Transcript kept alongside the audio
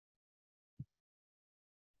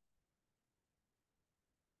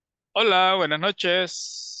Hola, buenas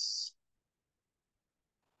noches.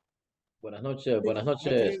 Buenas noches, buenas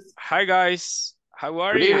noches. Hi guys, how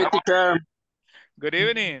are Good you? evening, teacher. Good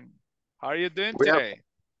evening. How are you doing We are today?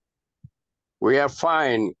 we are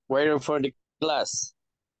fine. Waiting for the class.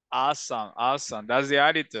 Awesome, awesome. That's the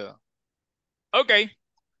attitude. Okay,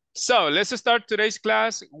 so let's start today's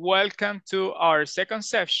class. Welcome to our second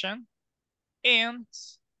session. And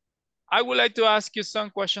I would like to ask you some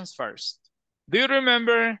questions first. Do you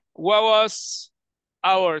remember what was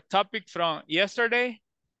our topic from yesterday?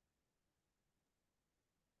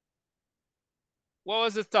 What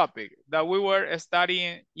was the topic that we were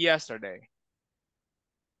studying yesterday?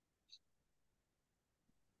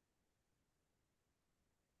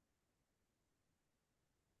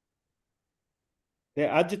 The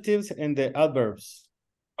adjectives and the adverbs.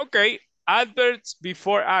 Okay, adverbs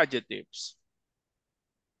before adjectives.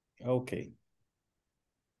 Okay.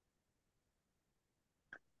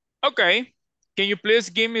 Okay, can you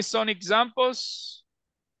please give me some examples?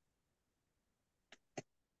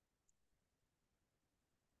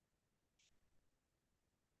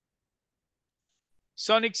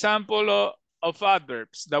 Some example of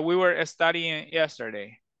adverbs that we were studying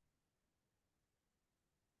yesterday.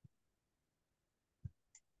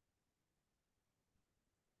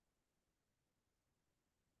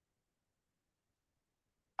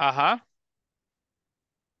 Uh-huh.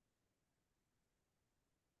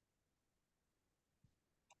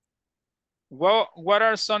 What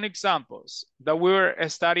are some examples that we were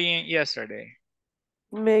studying yesterday?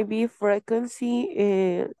 Maybe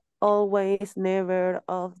frequency, always, never,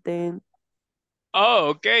 often. Oh,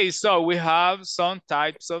 okay, so we have some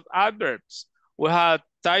types of adverbs. We have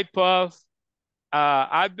type of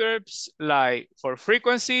adverbs like for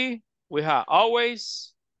frequency, we have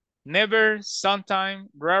always, never, sometime,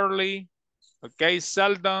 rarely, okay,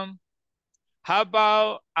 seldom. How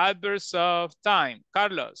about adverbs of time,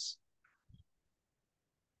 Carlos?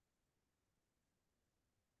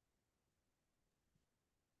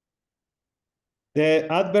 The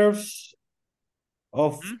adverbs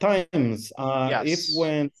of Hmm? times. If Yes.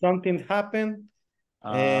 when something happened,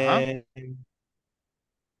 Uh-huh.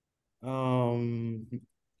 um,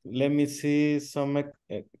 let me see some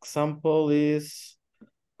example is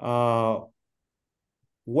uh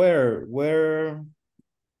where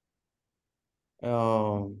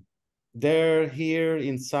there, here,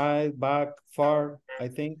 inside, back, far, I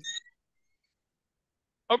think.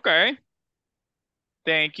 Okay,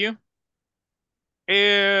 thank you.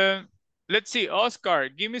 Uh, let's see, Oscar,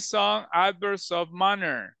 give me some adverbs of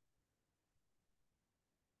manner.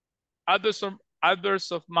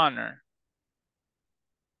 Adverbs of manner.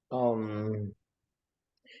 Um,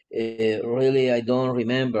 really, I don't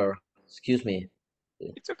remember. Excuse me.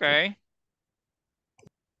 It's okay.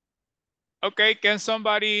 Okay, can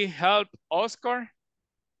somebody help Oscar?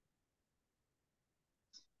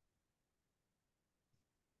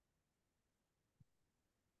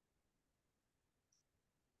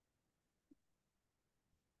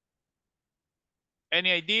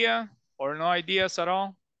 Any idea or no ideas at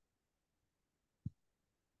all?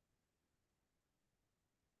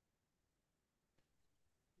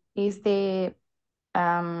 Is the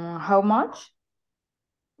how much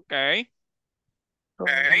Okay.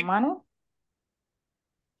 from money?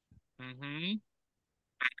 Mm-hmm.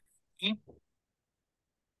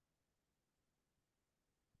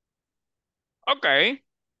 Okay,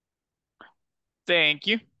 thank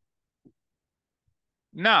you.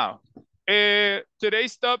 Now,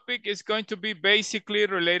 today's topic is going to be basically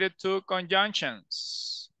related to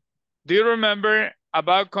conjunctions. Do you remember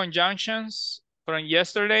about conjunctions from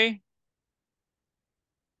yesterday?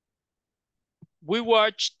 We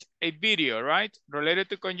watched a video, right? Related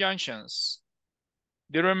to conjunctions.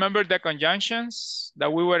 Do you remember the conjunctions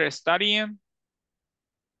that we were studying?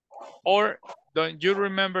 Or don't you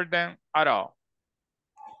remember them at all?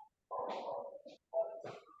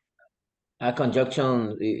 A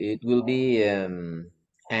conjunction, it will be and.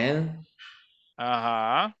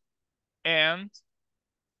 Uh-huh. And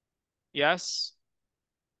yes,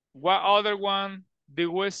 what other one did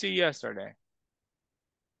we see yesterday?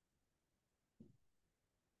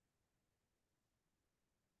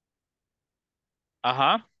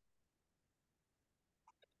 Uh-huh.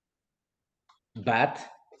 But.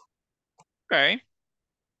 Okay.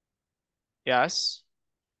 Yes.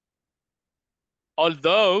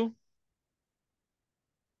 Although,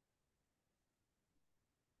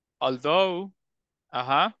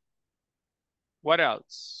 uh-huh. What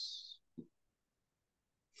else?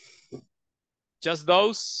 Just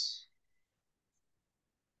those?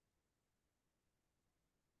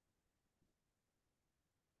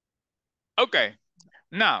 Okay.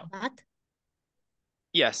 Now, But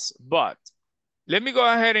yes, but. Let me go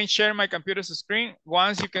ahead and share my computer's screen.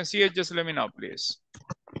 Once you can see it, just let me know, please.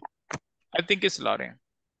 I think it's loading.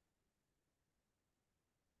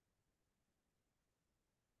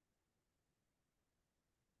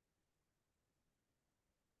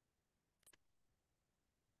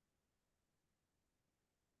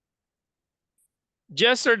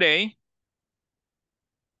 Yesterday,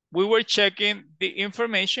 we were checking the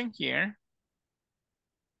information here,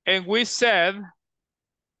 and we said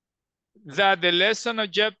that the lesson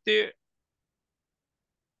objective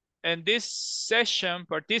in this session,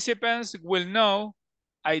 participants will know,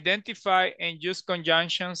 identify, and use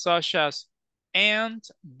conjunctions such as and,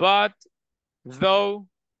 but, though,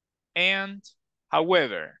 and,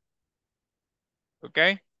 however.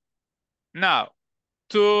 Okay? Now,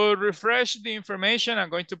 to refresh the information,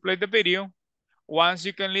 I'm going to play the video. Once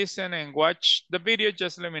you can listen and watch the video,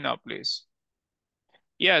 just let me know, please.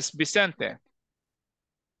 Yes, Vicente.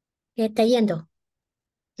 ¿qué está yendo?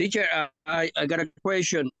 Teacher, I got a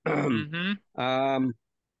question. I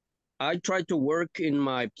try to work in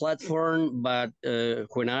my platform, but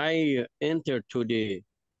when I enter to the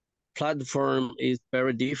platform, it's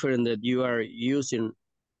very different that you are using.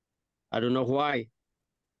 I don't know why.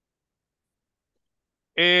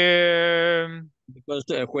 Because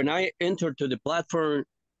when I enter to the platform,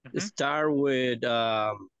 start with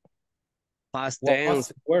past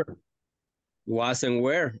tense. Was and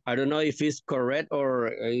where. I don't know if it's correct or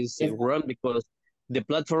is it wrong, because the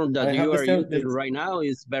platform that you are using right now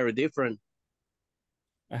is very different.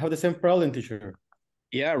 I have the same problem, teacher.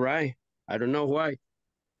 Yeah, right. I don't know why.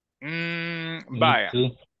 Vaya.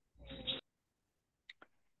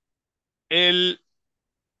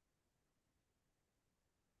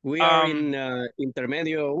 We are in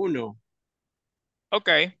intermedio 1. Ok.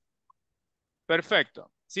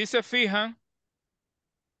 Perfecto. Si se fijan,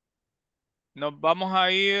 nos vamos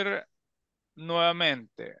a ir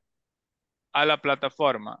nuevamente a la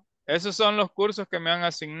plataforma. Esos son los cursos que me han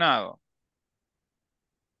asignado.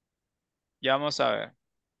 Ya vamos a ver.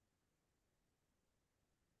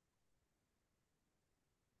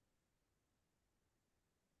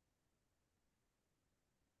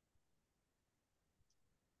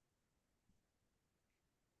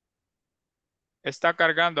 Está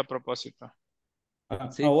cargando a propósito.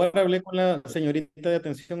 Sí. Ahora hablé con la señorita de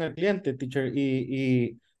atención al cliente, teacher,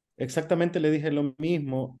 y exactamente le dije lo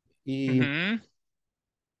mismo. Y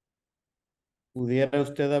pudiera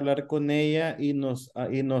usted hablar con ella y nos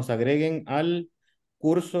agreguen al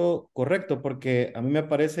curso correcto, porque a mí me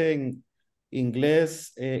aparece en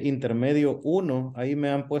inglés intermedio 1, ahí me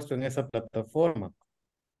han puesto en esa plataforma.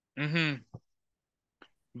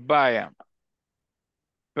 Vaya.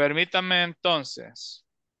 Permítame entonces.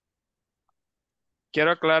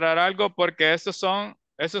 Quiero aclarar algo porque esos son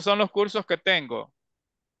los cursos que tengo,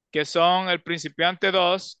 que son el principiante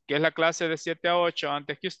 2, que es la clase de 7 a 8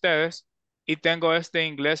 antes que ustedes, y tengo este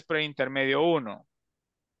inglés preintermedio 1.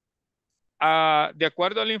 De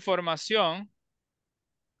acuerdo a la información,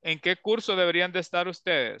 ¿en qué curso deberían de estar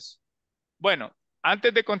ustedes? Bueno,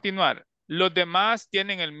 antes de continuar, ¿los demás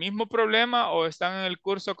tienen el mismo problema o están en el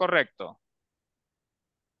curso correcto?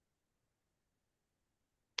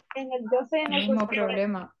 Yo estoy en el mismo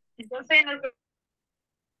problema.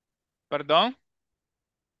 ¿Perdón?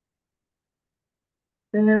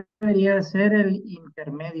 Debería ser el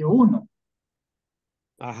intermedio 1.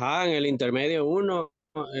 Ajá, en el intermedio 1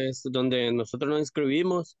 es donde nosotros nos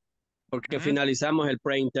inscribimos porque finalizamos el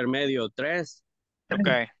preintermedio 3. Ok.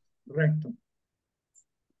 Correcto.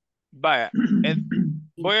 Vaya,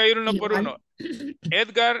 voy a ir uno por uno.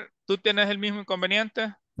 Edgar, ¿tú tienes el mismo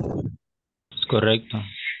inconveniente? Correcto.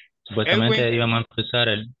 Supuestamente íbamos a empezar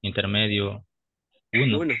el intermedio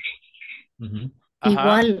 1.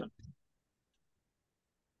 Igual.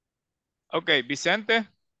 Ok, Vicente.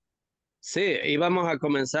 Sí, íbamos a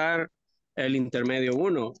comenzar el intermedio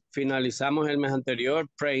 1. Finalizamos el mes anterior,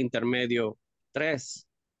 preintermedio 3.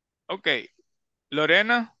 Ok.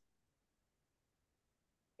 Lorena.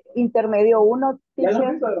 Intermedio 1,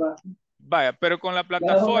 teacher. Vaya, pero con la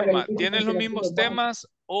plataforma, ¿tienen los mismos temas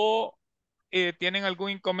o tienen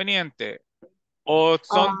algún inconveniente? ¿O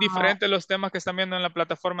son diferentes los temas que están viendo en la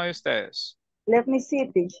plataforma de ustedes? Let me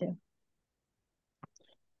see, teacher.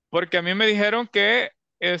 Porque a mí me dijeron que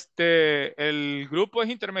el grupo es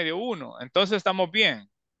intermedio 1, entonces estamos bien.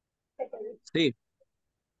 Sí.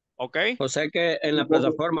 Ok. O sea que en la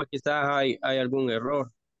plataforma quizás hay algún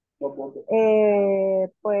error.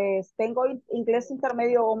 Pues tengo inglés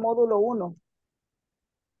intermedio o módulo 1.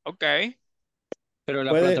 Ok. Pero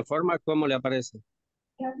la plataforma, ¿cómo le aparece?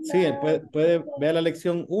 Sí, puede ver la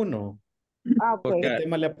lección 1. Ah, ok. ¿Qué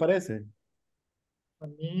tema le aparece? A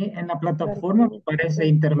mí en la plataforma me parece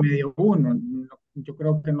intermedio 1. Yo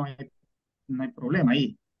creo que no hay problema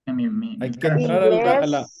ahí, en Hay mi que caso. entrar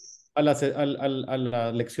Inglés. a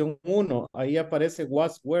la lección uno. Ahí aparece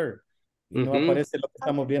was, were. Y no Ujú. aparece lo que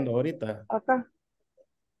estamos viendo ahorita. Acá.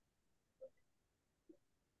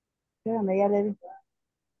 Espérame, ya le di.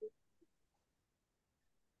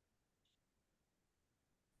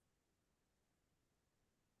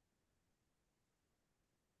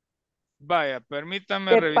 Vaya,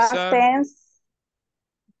 permítame De past revisar. tense.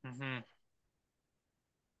 Ujú.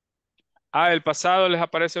 Ah, el pasado les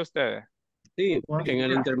aparece a ustedes. Sí, Was, en el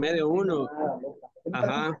were. intermedio 1,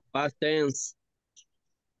 ajá, past tense.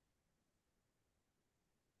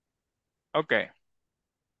 Ok.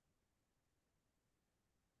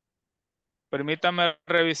 Permítame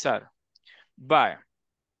revisar. Vaya.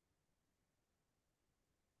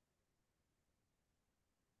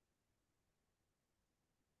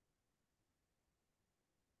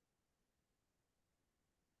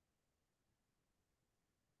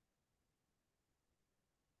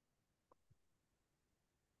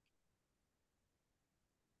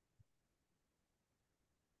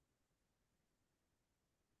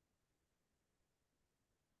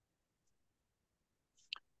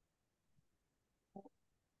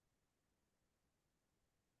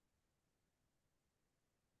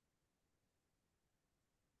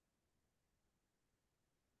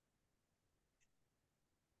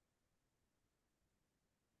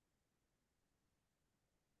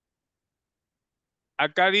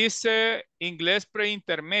 Acá dice inglés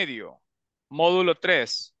preintermedio, módulo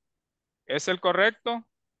 3. ¿Es el correcto?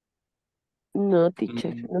 No,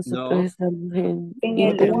 teacher, nosotros No, estamos en En No,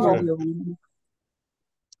 el 1. teacher. intermedio uno.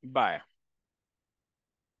 Vaya.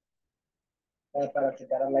 Para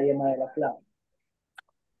separar la yema de la clave. Lo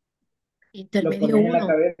Intermedio pones en la 1.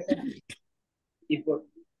 cabeza y por...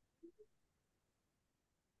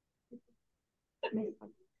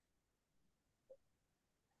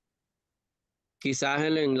 quizás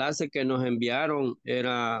el enlace que nos enviaron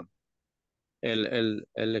era el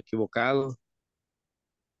equivocado.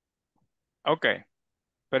 Ok.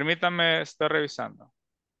 Permítame, estoy revisando.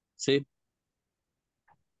 Sí,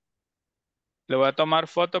 Le voy a tomar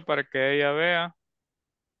foto para que ella vea.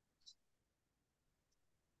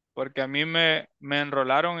 Porque a mí me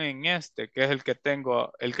enrolaron en este, que es el que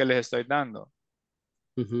tengo, el que les estoy dando.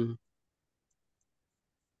 ujú.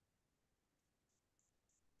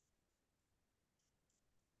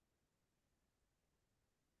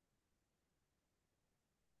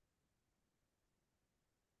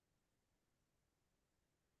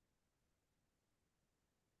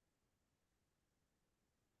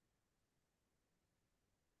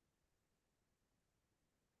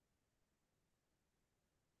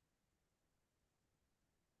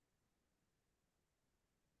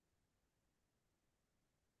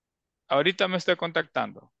 Ahorita me estoy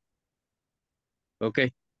contactando. Ok.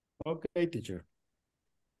 Ok, teacher.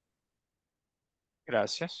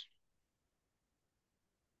 Gracias.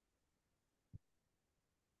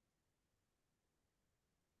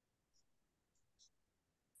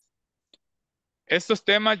 ¿Estos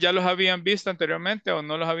temas ya los habían visto anteriormente o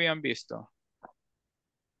no los habían visto?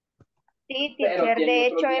 Sí, teacher. De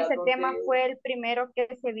hecho, ese tema fue el primero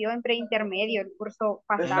que se vio en preintermedio, el curso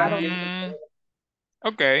pasado.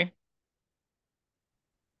 Ok.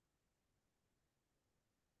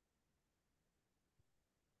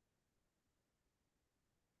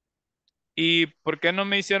 ¿Y por qué no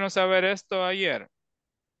me hicieron saber esto ayer?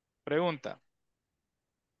 Pregunta.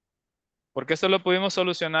 ¿Por qué esto lo pudimos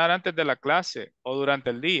solucionar antes de la clase o durante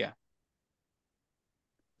el día?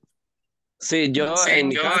 Sí, yo Sí, en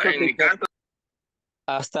mi yo caso, en mi teacher, caso.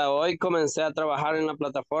 hasta hoy comencé a trabajar en la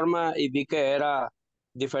plataforma y vi que era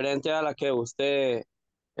diferente a la que usted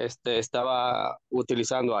estaba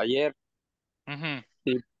utilizando ayer Ujú.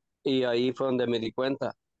 y, y ahí fue donde me di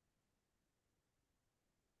cuenta.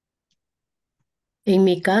 En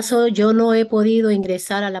mi caso, yo no he podido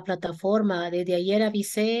ingresar a la plataforma. Desde ayer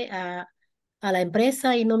avisé a la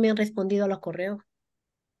empresa y no me han respondido a los correos.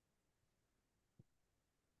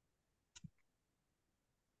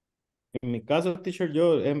 En mi caso, teacher,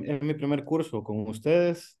 yo en mi primer curso con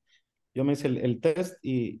ustedes, yo me hice el test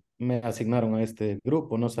y me asignaron a este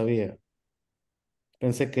grupo, no sabía.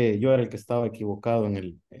 Pensé que yo era el que estaba equivocado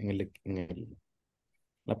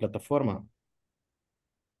la plataforma.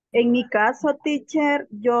 En mi caso, teacher,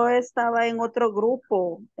 yo estaba en otro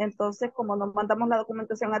grupo, entonces como nos mandamos la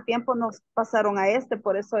documentación a tiempo, nos pasaron a este,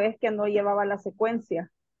 por eso es que no llevaba la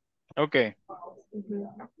secuencia. Ok. Ujú.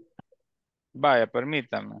 Vaya,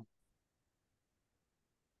 permítame.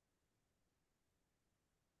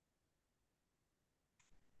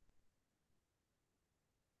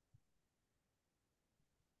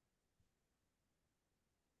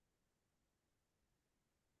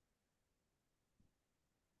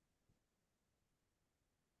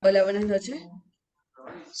 Hola, buenas noches.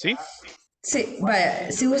 ¿Sí? Sí,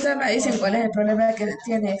 vaya, si ustedes me dicen cuál es el problema que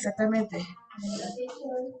tiene exactamente.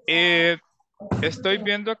 Estoy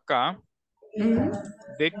viendo acá Ujú.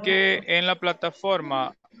 de que en la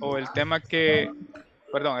plataforma o el tema que,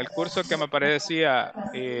 perdón, el curso que me parecía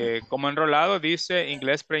como enrolado dice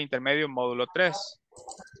inglés preintermedio módulo 3.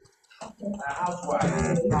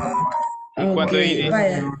 Y Ok,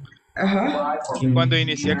 vaya. Ajá. y cuando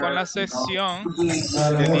inicié con la sesión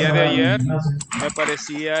del día de ayer, me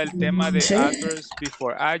aparecía el tema de Sí. adverbs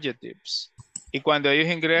before adjectives. Y cuando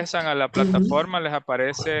ellos ingresan a la Ujú. plataforma les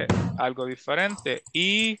aparece algo diferente.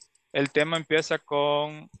 Y el tema empieza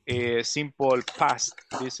con simple past,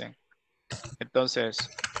 dicen. Entonces,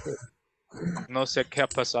 no sé qué ha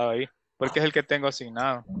pasado ahí, porque es el que tengo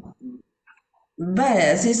asignado.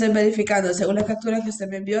 Vaya, sí estoy verificando, según la captura que usted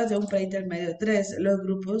me envió de un preintermedio 3, los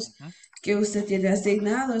grupos Ujú, que usted tiene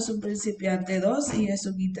asignado es un principiante 2 y es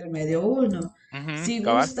un intermedio 1. ujú, Si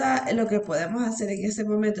cabal. gusta, lo que podemos hacer en este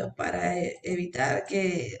momento para evitar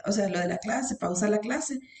que, o sea, lo de la clase, pausar la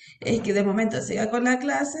clase, es que de momento siga con la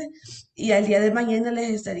clase y al día de mañana les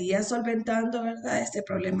estaría solventando, ¿verdad? Este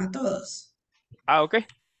problema a todos. Ah, ok.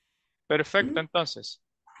 Perfecto, ¿Mm? entonces.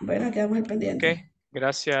 Bueno, quedamos al Ok, pendiente.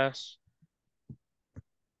 gracias.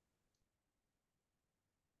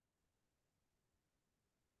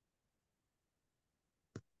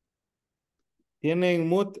 Tienen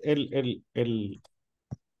mute el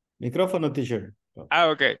micrófono, teacher. Ah,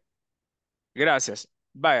 ok. Gracias.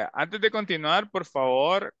 Vaya, antes de continuar, por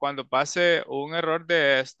favor, cuando pase un error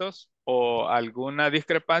de estos o alguna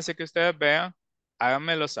discrepancia que ustedes vean,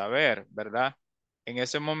 háganmelo saber, ¿verdad? En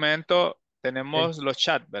ese momento Okay. tenemos los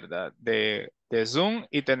chats, ¿verdad? De Zoom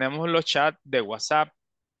y tenemos los chats de WhatsApp.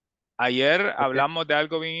 Ayer Okay. hablamos de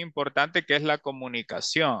algo bien importante que es la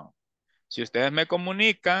comunicación. Si ustedes me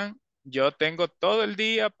comunican, yo tengo todo el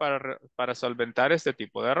día para solventar este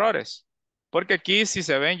tipo de errores. Porque aquí, si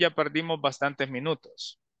se ven, ya perdimos bastantes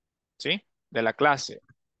minutos, ¿sí? De la clase.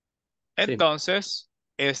 Sí. Entonces,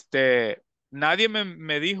 nadie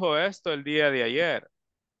me dijo esto el día de ayer.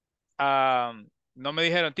 Ah, no me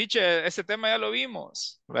dijeron, teacher, ese tema ya lo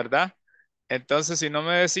vimos, ¿verdad? Entonces, si no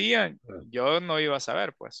me decían, yo no iba a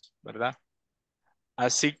saber, pues, ¿verdad?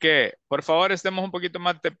 Así que, por favor, estemos un poquito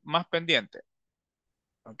más pendientes,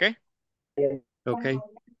 ¿ok? Okay.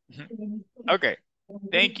 Ujú. Okay,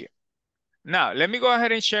 thank you. Now, let me go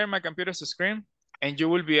ahead and share my computer's screen and you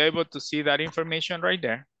will be able to see that information right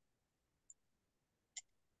there.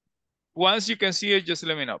 Once you can see it, just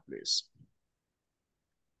let me know, please.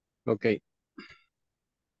 Okay.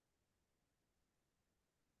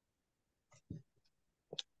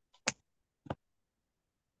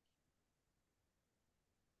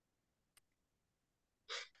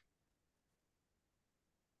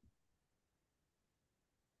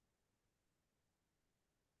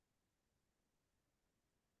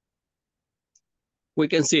 We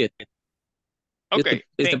can see it. Okay,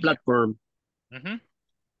 It's the thank you. platform. Mhm,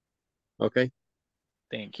 Okay.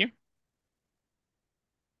 thank you.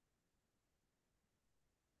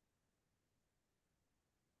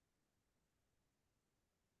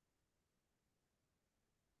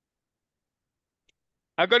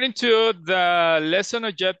 According to the lesson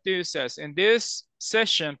objective, it says, in this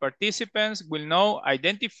session, participants will know,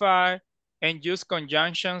 identify, and use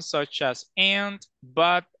conjunctions such as and,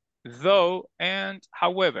 but, though, and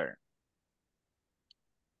however.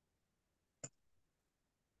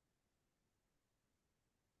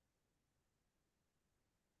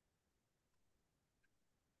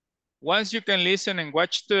 Once you can listen and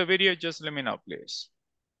watch the video, just let me know, please.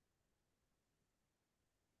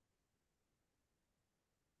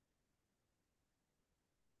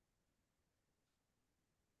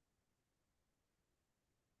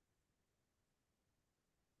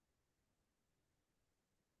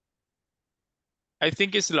 I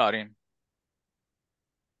think it's loading.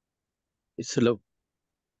 It's slow.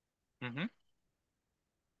 Mhm.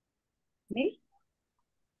 ¿Sí?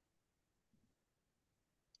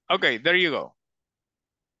 Okay, there you go.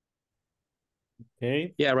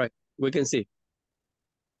 Okay. Yeah, right. We can see.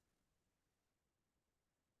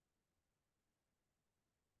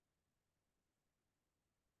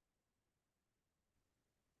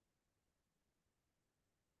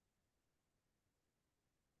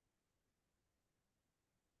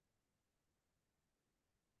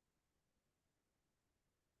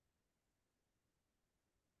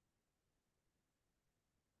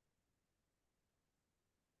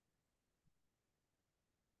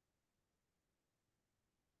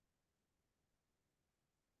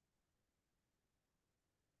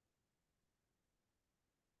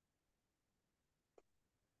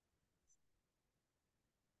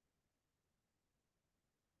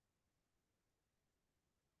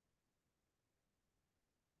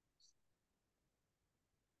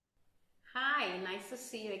 Hi, nice to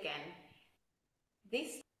see you again.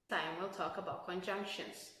 This time we'll talk about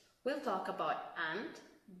conjunctions. We'll talk about and,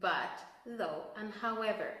 but, though, and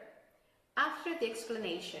however. After the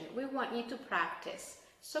explanation, we want you to practice,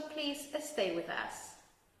 so please stay with us.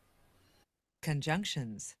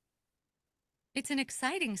 Conjunctions. It's an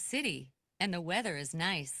exciting city, and the weather is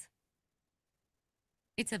nice.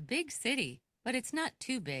 It's a big city, but it's not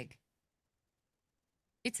too big.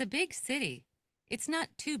 It's a big city. It's not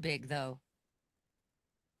too big, though.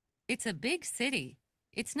 It's a big city.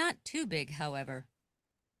 It's not too big, however.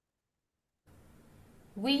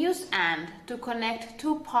 We use and to connect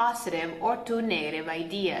two positive or two negative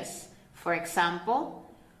ideas. For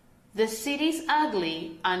example, the city is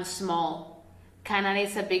ugly and small. Canada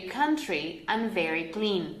is a big country and very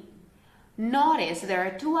clean. Notice there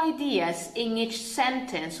are two ideas in each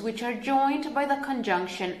sentence which are joined by the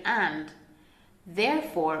conjunction and.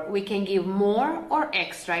 Therefore, we can give more or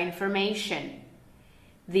extra information.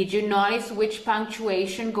 Did you notice which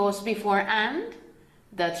punctuation goes before and?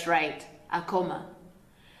 That's right, a comma.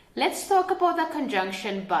 Let's talk about the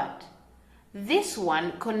conjunction but. This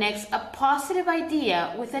one connects a positive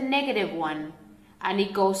idea with a negative one, and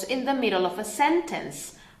it goes in the middle of a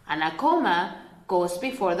sentence, and a comma goes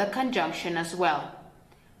before the conjunction as well.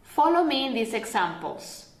 Follow me in these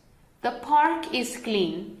examples. The park is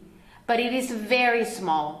clean, but it is very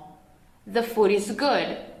small. The food is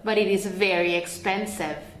good, but it is very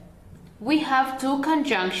expensive. We have two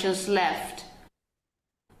conjunctions left,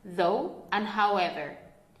 though and however.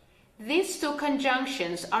 These two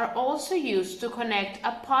conjunctions are also used to connect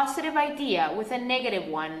a positive idea with a negative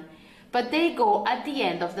one, but they go at the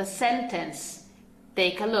end of the sentence.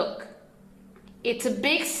 Take a look. It's a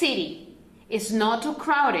big city. It's not too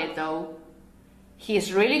crowded, though.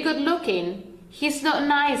 He's really good looking. He's not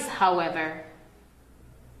nice, however.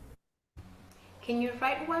 Can you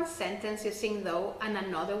write one sentence using though and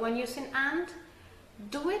another one using and?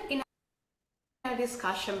 Do it in a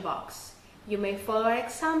discussion box. You may follow our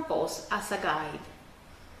examples as a guide.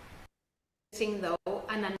 Using though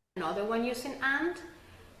and another one using and.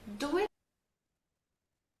 Do it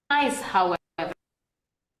nice, however.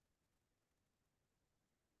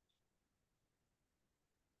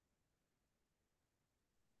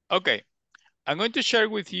 Okay, I'm going to share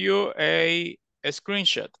with you a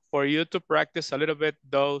screenshot for you to practice a little bit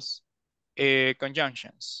those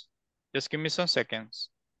conjunctions. Just give me some seconds.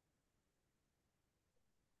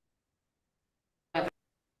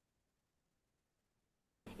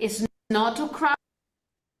 It's not too crowded.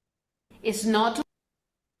 It's not too.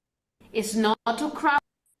 It's not too crowded.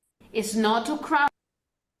 It's not too crowded.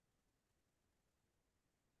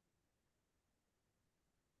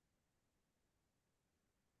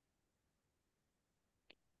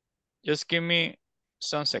 Just give me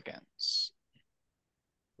some seconds.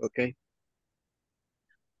 Okay.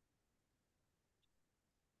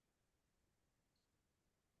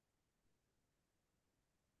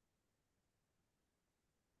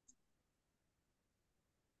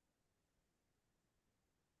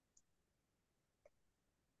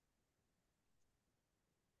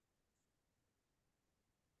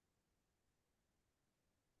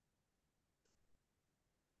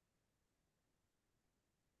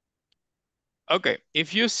 Okay,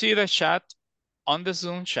 if you see the chat on the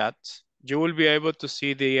Zoom chat, you will be able to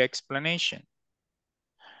see the explanation.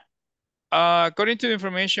 According to the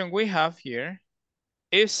information we have here,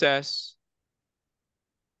 it says,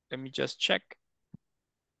 let me just check.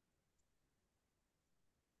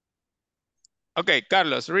 Okay,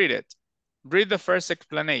 Carlos, read it. Read the first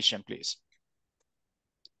explanation, please.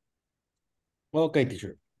 Okay,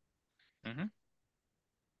 teacher.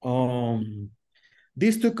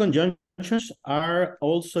 These two conjunctions are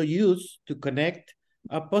also used to connect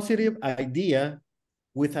a positive idea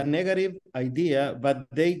with a negative idea, but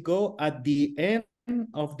they go at the end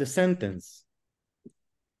of the sentence.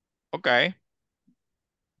 Okay.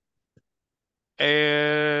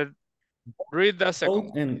 Read the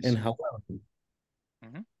second one, and however.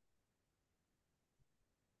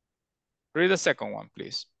 Read the second one,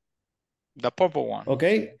 please. The purple one.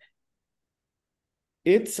 Okay.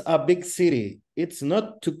 It's a big city. It's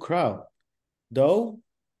not too crowded, though.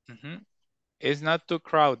 It's not too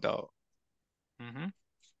crowded, though.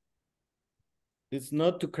 It's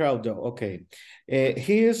not too crowded, though. Okay.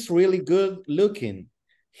 He is really good looking.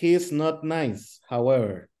 He is not nice,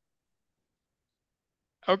 however.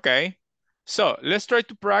 Okay. So let's try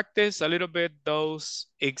to practice a little bit those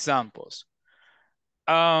examples.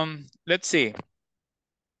 Let's see.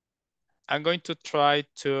 I'm going to try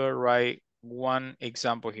to write one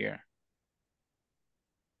example here.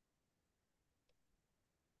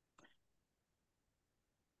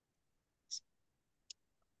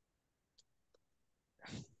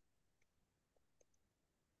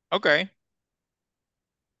 Okay.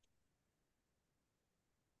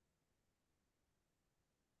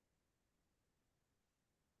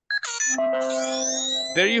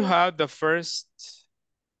 There you have the first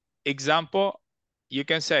example. You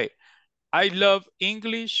can say, I love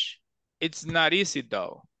English. It's not easy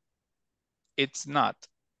though. It's not.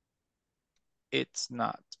 It's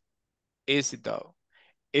not easy though.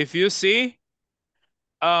 If you see,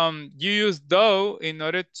 you use though in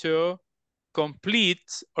order to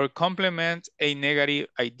complete or complement a negative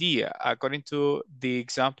idea, according to the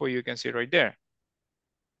example you can see right there.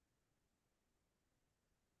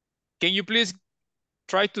 Can you please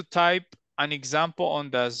try to type an example on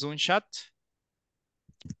the Zoom chat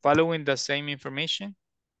following the same information?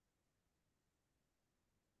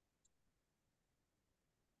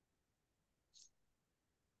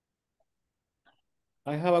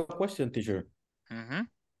 I have a question, teacher. Mm-hmm.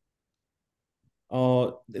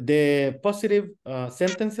 The positive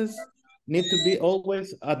sentences need to be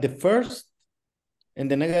always at the first and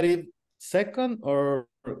the negative second, or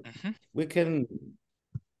we can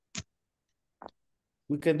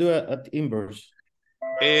do it at inverse.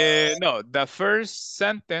 No, the first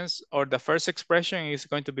sentence or the first expression is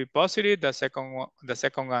going to be positive, the second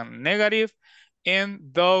one negative, and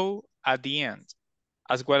though at the end,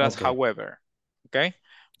 as well as however. Okay.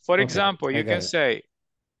 For example, you can say,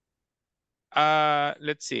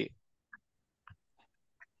 let's see.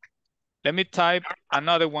 Let me type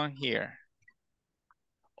another one here.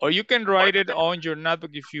 Or you can write it on your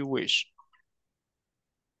notebook if you wish.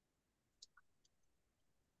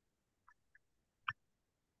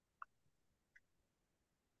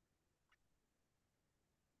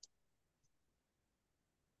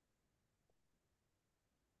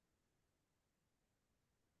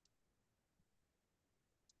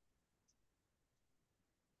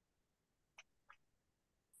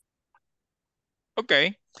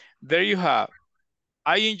 Okay, there you have.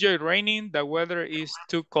 I enjoy raining. The weather is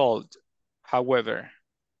too cold. However.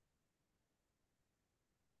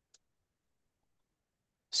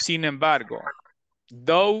 Sin embargo.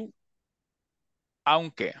 Though,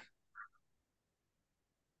 aunque.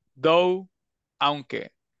 Though, aunque.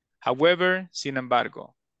 However, sin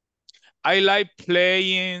embargo. I like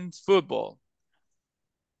playing football.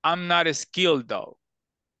 I'm not skilled though.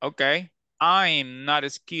 Okay. I'm not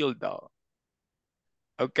skilled though.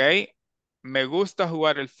 Ok. Me gusta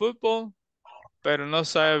jugar el fútbol, pero no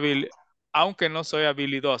soy aunque no soy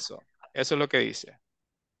habilidoso. Eso es lo que dice.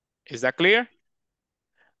 Is that clear?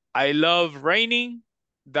 I love raining.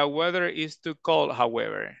 The weather is too cold,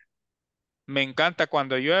 however. Me encanta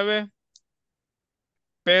cuando llueve,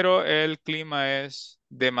 pero el clima es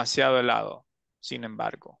demasiado helado, sin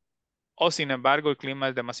embargo. O sin embargo, el clima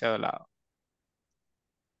es demasiado helado.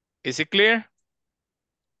 Is it clear?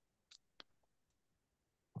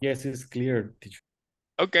 Yes, it's clear, teacher.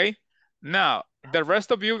 Okay. Now, the rest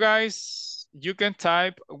of you guys, you can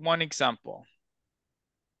type one example.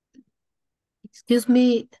 Excuse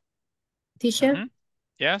me, teacher. Mm-hmm.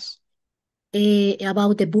 Yes.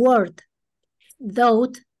 About the word,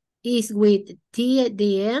 though is with T at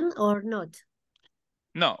the end or not?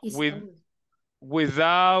 No,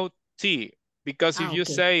 without T. Because if you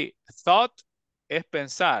say thought, es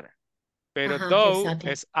pensar. Pero though exactly.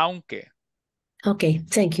 es aunque. Okay,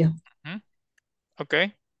 thank you. Mm-hmm.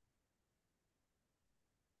 Okay.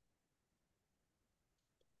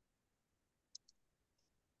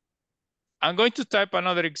 I'm going to type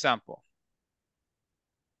another example.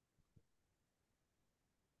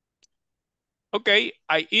 Okay,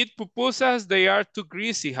 I eat pupusas, they are too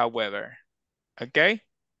greasy, however. Okay.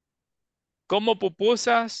 Como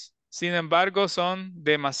pupusas, sin embargo, son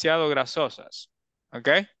demasiado grasosas.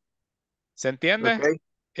 Okay. ¿Se entiende? Okay.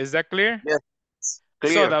 Is that clear? Yes. So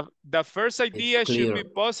Clear. the first idea should be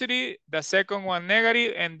positive, the second one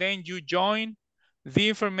negative, and then you join the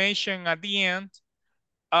information at the end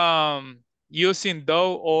using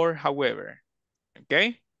though or however.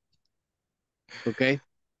 Okay? Okay.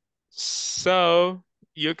 So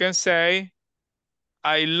you can say,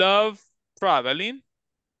 I love traveling.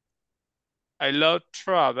 I love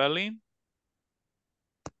traveling.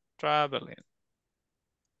 Traveling.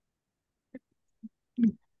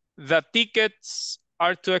 The tickets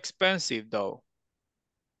are too expensive though.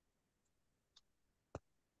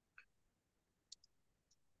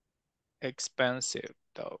 Expensive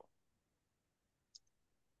though.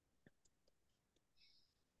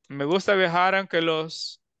 Me gusta viajar aunque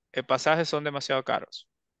los pasajes son demasiado caros.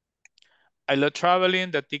 I love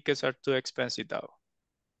traveling, the tickets are too expensive though.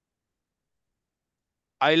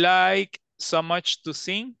 I like so much to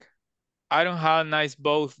sing. I don't have a nice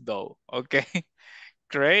both though, okay?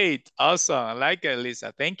 Great. Awesome. I like it,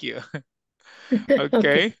 Lisa. Thank you. Okay.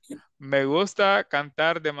 Okay. Me gusta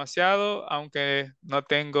cantar demasiado, aunque no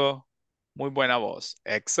tengo muy buena voz.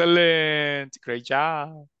 Excellent. Great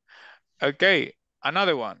job. Okay.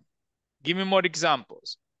 Another one. Give me more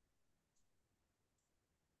examples.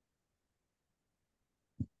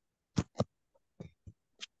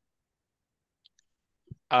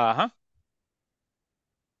 Uh-huh.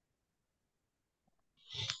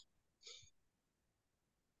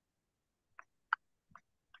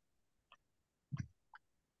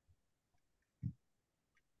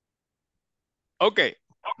 Okay.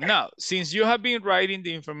 Now, since you have been writing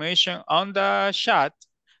the information on the chat,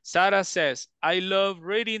 Sarah says, I love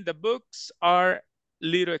reading. The books are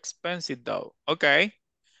little expensive though. Okay.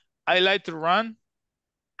 I like to run.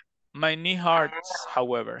 My knee hurts,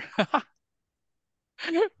 however.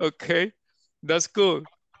 Okay. That's cool.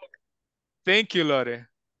 Thank you, Lore.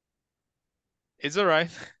 It's all right.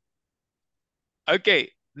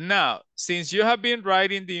 Okay. Now, since you have been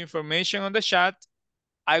writing the information on the chat,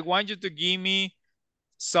 I want you to give me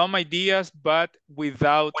some ideas, but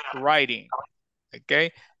without writing.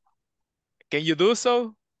 Okay. Can you do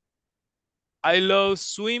so? I love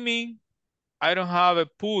swimming. I don't have a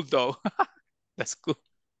pool though. That's cool.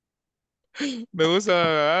 Me gusta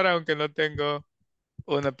nadar aunque no tengo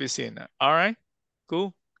una piscina. All right.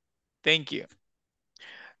 Cool. Thank you.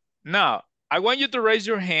 Now, I want you to raise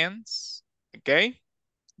your hands. Okay.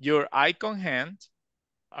 Your icon hand.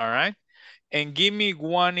 All right. And give me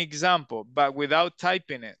one example, but without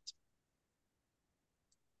typing it.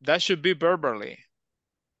 That should be verbally.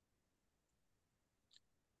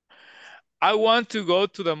 I want to go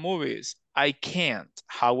to the movies. I can't,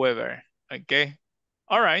 however. Okay.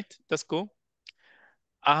 All right. That's cool.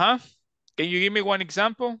 Uh-huh. Can you give me one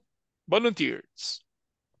example? Volunteers.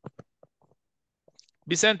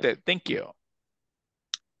 Vicente, thank you.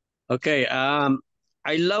 Okay,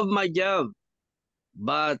 I love my job,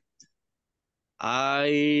 but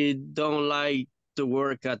I don't like to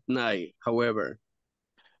work at night, however.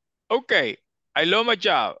 Okay, I love my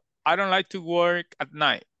job. I don't like to work at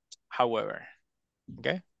night, however.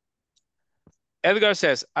 Okay. Edgar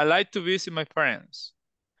says, I like to visit my friends.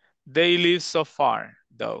 They live so far,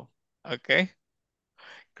 though. Okay,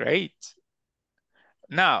 great.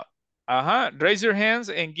 Now, raise your hands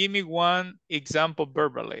and give me one example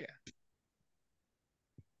verbally.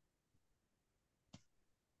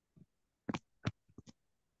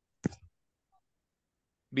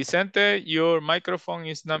 Vicente, your microphone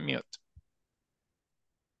is not mute.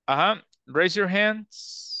 Raise your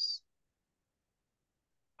hands.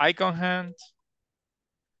 Icon hand.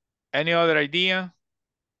 Any other idea?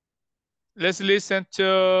 Let's listen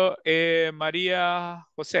to María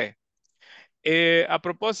José. A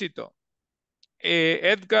propósito,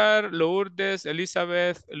 Edgar, Lourdes,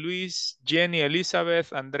 Elizabeth, Luis, Jenny,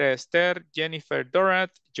 Elizabeth, Andrea, Esther, Jennifer, Dorat,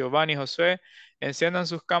 Giovanni, Josué, enciendan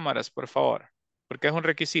sus cámaras, por favor, porque es un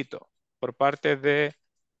requisito por parte de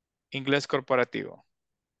Inglés Corporativo.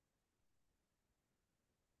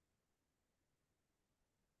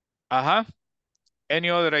 Any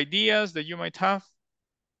other ideas that you might have?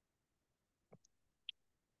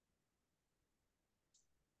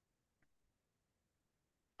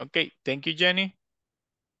 Okay, thank you, Jenny.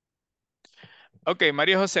 Okay,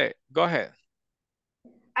 María José, go ahead.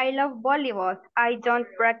 I love volleyball. I don't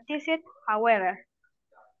practice it, however.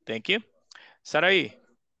 Thank you. Saraí.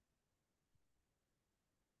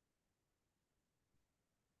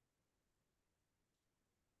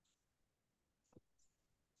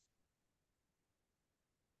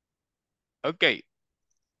 Okay,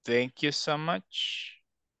 thank you so much.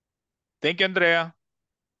 Thank you, Andrea.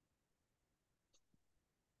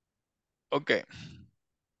 Okay.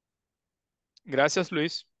 Gracias,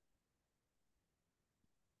 Luis.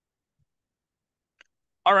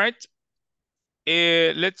 All right.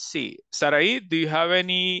 Let's see. Saraí, do you have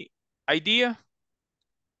any idea?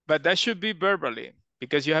 But that should be verbally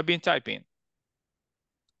because you have been typing.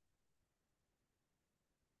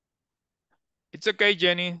 It's okay,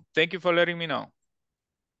 Jenny. Thank you for letting me know.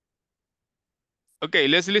 Okay,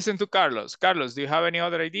 let's listen to Carlos. Carlos, do you have any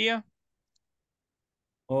other idea?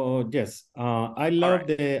 Oh, yes. I love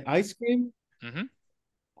the ice cream.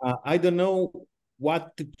 I don't know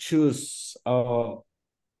what to choose though.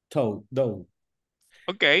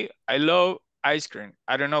 Okay, I love ice cream.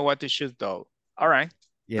 I don't know what to choose though. All right,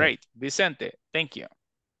 great. Vicente, thank you.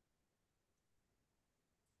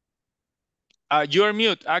 You're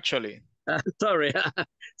mute, actually. Sorry,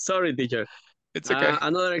 sorry, teacher. It's okay.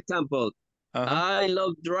 Another example. I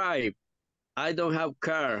love drive. I don't have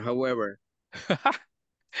car, however.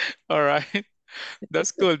 All right,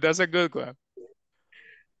 that's cool. That's a good one.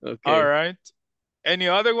 Okay. All right. Any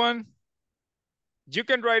other one? You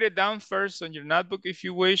can write it down first on your notebook if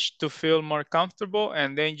you wish to feel more comfortable,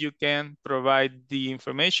 and then you can provide the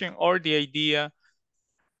information or the idea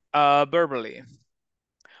verbally.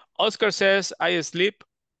 Oscar says, I sleep.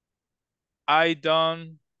 I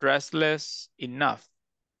don't restless enough.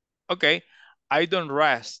 Okay. I don't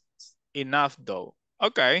rest enough though.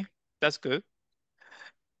 Okay. That's good.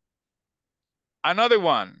 Another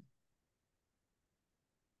one.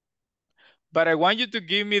 But I want you to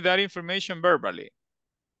give me that information verbally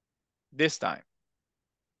this time.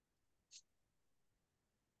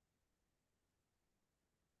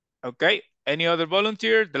 Okay. Any other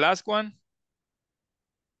volunteer? The last one.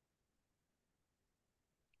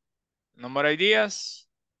 No more ideas?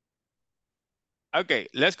 Okay,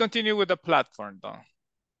 let's continue with the platform though.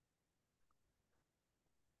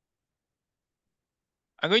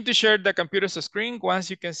 I'm going to share the computer's screen.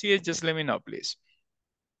 Once you can see it, just let me know, please.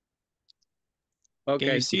 Okay.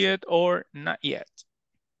 Can you see it or not yet?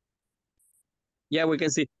 Yeah, we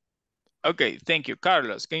can see. Okay, thank you.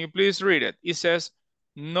 Carlos, can you please read it? It says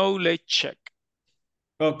knowledge check.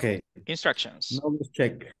 Okay. Instructions. Knowledge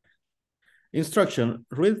check. Instruction.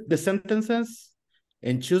 Read the sentences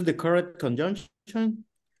and choose the correct conjunction.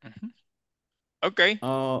 Okay.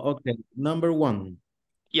 Okay. Number one.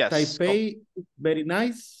 Yes. Taipei is very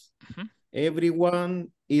nice.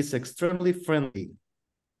 Everyone is extremely friendly.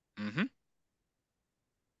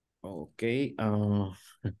 Okay.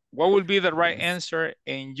 What would be the right answer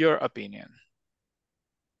in your opinion?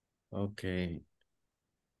 Okay.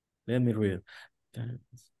 Let me read.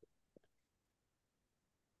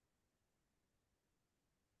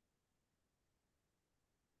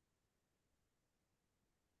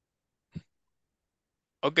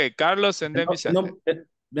 Okay, Carlos and then Vicente.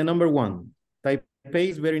 The number one. Taipei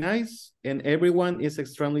is very nice and everyone is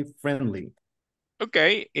extremely friendly.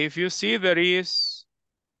 Okay, if you see there is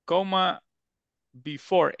comma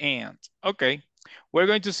before and. Okay, we're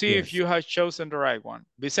going to see if you have chosen the right one.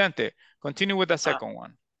 Vicente, continue with the second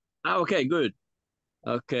one. Okay, good.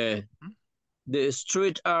 Okay. The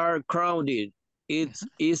streets are crowded. It's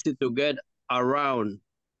easy to get around.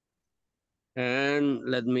 And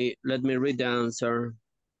let me read the answer.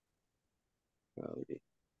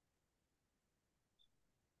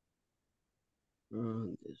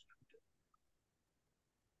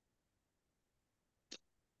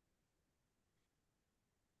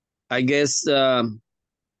 I guess the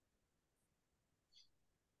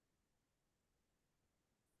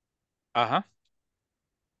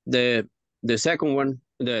second one,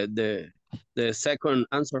 the second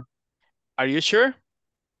answer. Are you sure?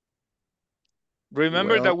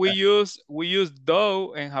 Remember that we use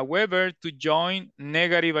though and however to join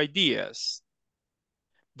negative ideas.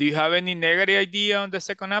 Do you have any negative idea on the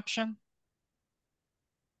second option?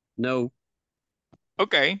 No.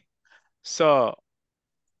 Okay. So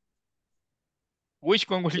which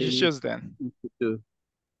one will you choose then?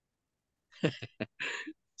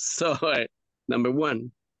 So number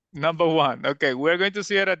one. Number one. Okay, we're going to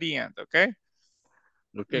see it at the end, okay?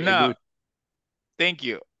 Okay, now, good. Thank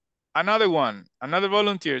you. Another one, another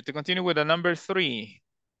volunteer to continue with the number 3.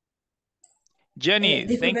 Jenny,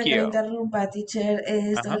 Disculpe thank que le you. interrumpa, teacher.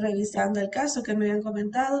 Estoy revisando el caso que me habían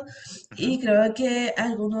comentado y creo que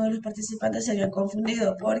algunos de los participantes se habían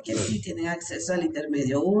confundido porque sí tienen acceso al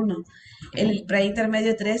intermedio 1. El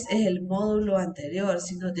preintermedio 3 es el módulo anterior.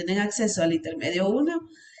 Si no tienen acceso al intermedio 1,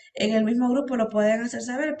 en el mismo grupo lo pueden hacer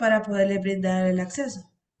saber para poderle brindar el acceso.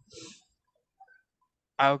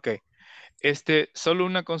 Ok. Solo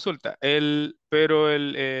una consulta. Pero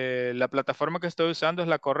la plataforma que estoy usando es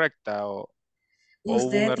la correcta o hubo un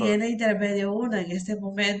Usted error. tiene intermedio 1 en este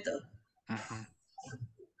momento.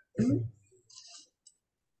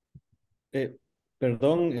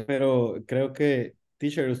 Perdón, pero creo que,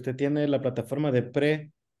 teacher, usted tiene la plataforma de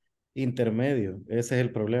pre-intermedio. Ese es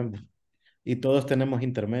el problema. Y todos tenemos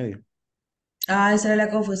intermedio. Ah, esa era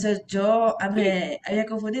la confusión. Yo me había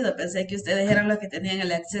confundido. Pensé que ustedes eran los que tenían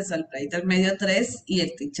el acceso al intermedio 3 y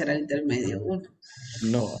el teacher al intermedio 1.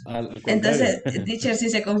 No, al contrario. Entonces, teacher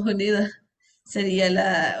sí se ha confundido. Sería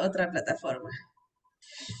la otra plataforma.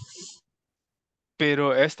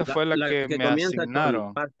 Pero esta fue la que me comienza asignaron.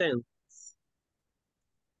 con past tense.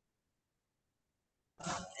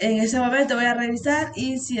 En ese momento voy a revisar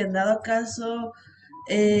y si en dado caso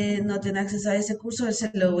no tiene acceso a ese curso,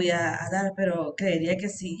 se lo voy a dar, pero creería que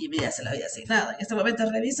sí, Jimmy ya se lo había asignado. En este momento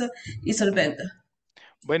reviso y solvento.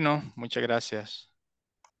 Bueno, muchas gracias.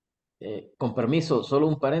 Con permiso, solo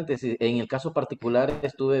un paréntesis. En el caso particular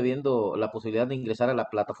estuve viendo la posibilidad de ingresar a la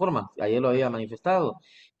plataforma. Ayer lo había manifestado.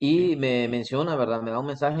 Y me menciona, ¿verdad? Me da un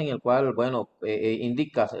mensaje en el cual, bueno,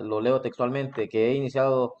 indica, lo leo textualmente, que he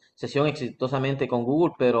iniciado sesión exitosamente con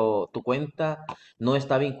Google, pero tu cuenta no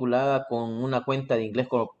está vinculada con una cuenta de inglés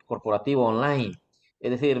corporativo online. Es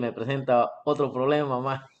decir, me presenta otro problema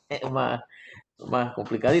más, más, más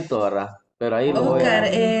complicadito, ¿verdad? Pero ahí lo voy Oscar,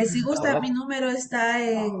 a si gusta, hablar. mi número está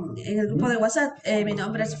en el grupo de WhatsApp. Mi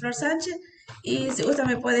nombre es Flor Sánchez y si gusta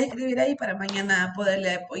me puede escribir ahí para mañana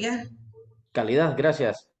poderle apoyar. Calidad,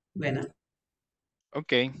 gracias. Bueno.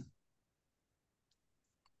 Okay.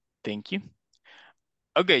 Thank you.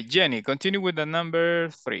 Okay, Jenny, continue with the number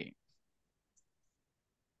 3.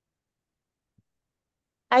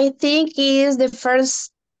 I think is the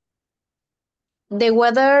first. The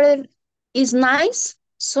weather is nice.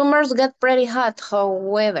 Summers get pretty hot,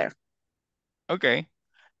 however. Okay.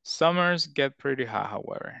 Summers get pretty hot,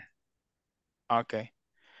 however. Okay.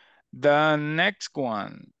 The next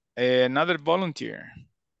one, another volunteer.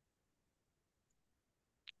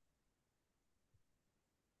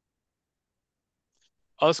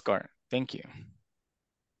 Oscar, thank you.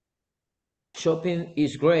 Shopping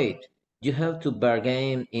is great. You have to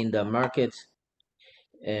bargain in the market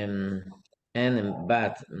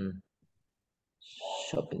but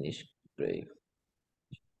shopping is great.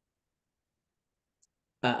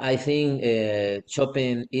 I think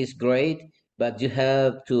shopping is great, but you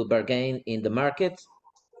have to bargain in the market.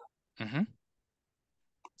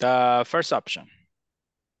 The first option.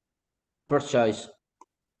 First choice.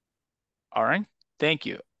 All right, thank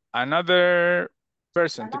you. Another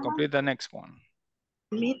person to complete the next one.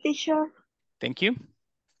 Me, teacher. Thank you.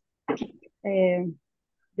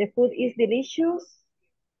 The food is delicious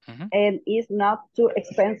and is not too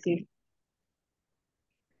expensive.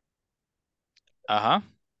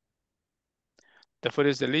 The food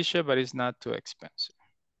is delicious, but it's not too expensive.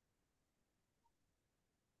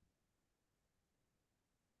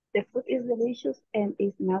 The food is delicious and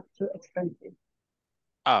is not too expensive.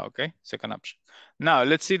 Okay, second option. Now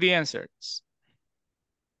let's see the answers.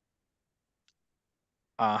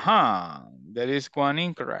 There is one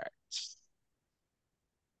incorrect.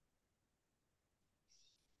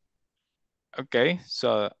 Okay,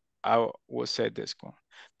 so I will say this one.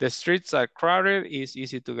 The streets are crowded, it's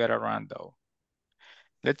easy to get around though.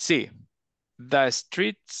 Let's see. The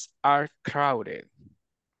streets are crowded.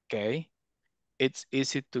 Okay. It's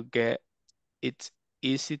easy to get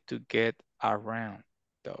around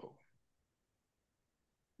though.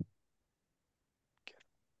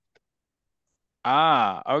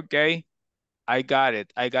 Okay. I got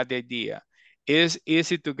it. I got the idea. It's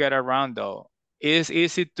easy to get around though. It's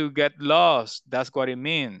easy to get lost. That's what it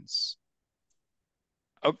means.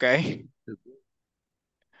 Okay.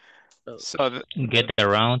 So Get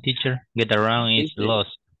around, teacher. Get around is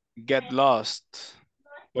lost. Get lost.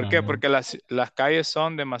 ¿Por qué? Porque las calles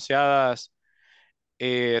son demasiadas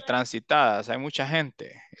transitadas. Hay mucha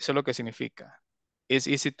gente. Eso es lo que significa. It's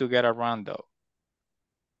easy to get around though.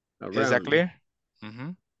 Is that clear?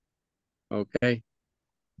 Okay.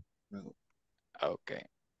 Okay.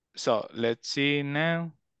 So let's see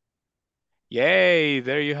now. Yay,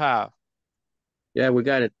 there you have. Yeah, we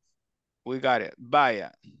got it. We got it.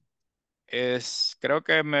 Vaya. Creo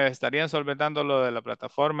que me estarían solventando lo de la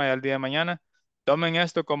plataforma y al día de mañana. Tomen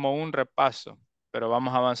esto como un repaso, pero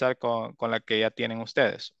vamos a avanzar con la que ya tienen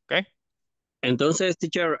ustedes, ¿ok? Entonces,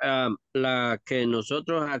 teacher, la que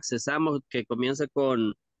nosotros accesamos que comienza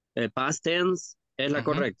con past tense es la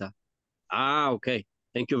correcta. Ok.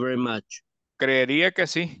 Thank you very much. Creería que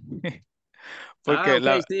sí. Porque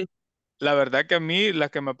ok, sí. la verdad que a mí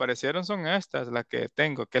las que me aparecieron son estas, las que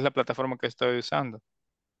tengo, que es la plataforma que estoy usando.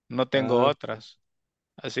 No tengo otras.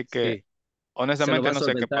 Así que, Sí. Se lo va honestamente, a no sé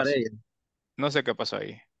qué solventar pasó. ella. No sé qué pasó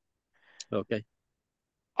ahí. Okay.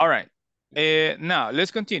 All right. Now,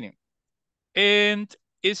 let's continue. And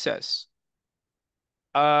it says,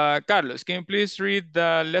 Carlos, can you please read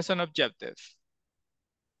the lesson objective?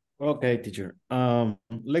 Okay, teacher.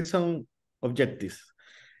 Lesson objectives.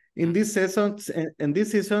 In this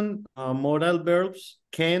season, modal verbs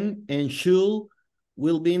can and should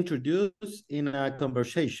will be introduced in a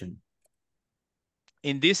conversation.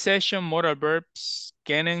 In this session, modal verbs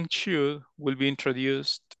can and should will be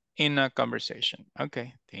introduced in a conversation.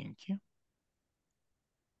 Okay, thank you.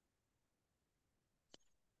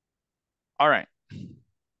 All right.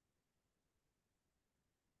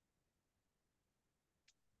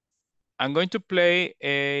 I'm going to play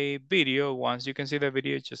a video. Once you can see the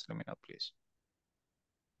video, just let me know, please.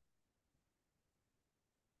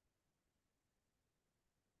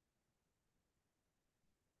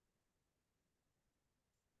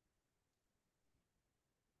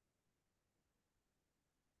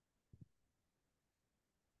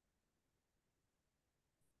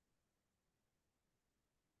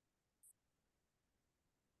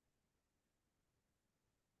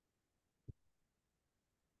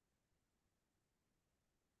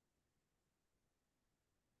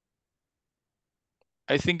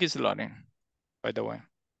 I think it's loading, by the way.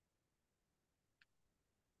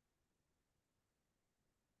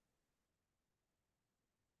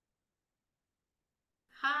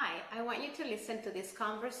 Hi, I want you to listen to this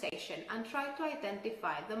conversation and try to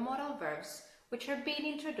identify the modal verbs which are being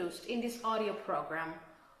introduced in this audio program.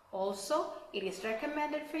 Also, it is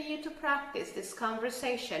recommended for you to practice this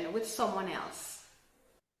conversation with someone else.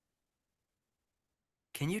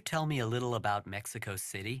 Can you tell me a little about Mexico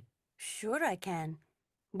City? Sure I can.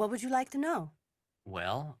 What would you like to know?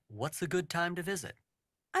 Well, what's a good time to visit?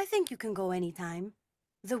 I think you can go anytime.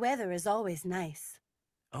 The weather is always nice.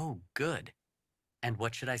 Oh, good. And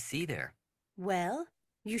what should I see there? Well,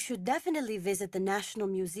 you should definitely visit the National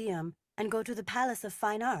Museum and go to the Palace of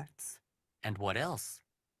Fine Arts. And what else?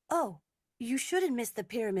 Oh, you shouldn't miss the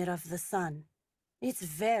Pyramid of the Sun. It's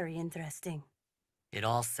very interesting. It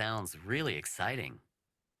all sounds really exciting.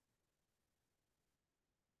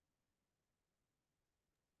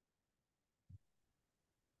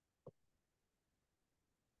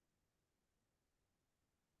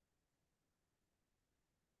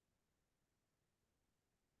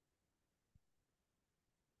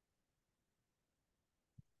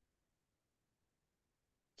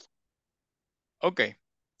 Okay,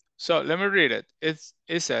 so let me read it.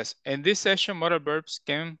 It says, in this session, modal verbs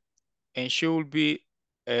can and should be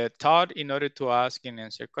taught in order to ask and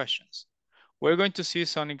answer questions. We're going to see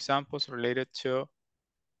some examples related to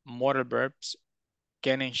modal verbs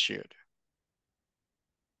can and should.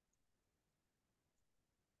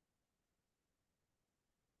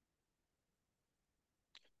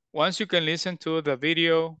 Once you can listen to the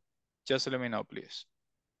video, just let me know, please.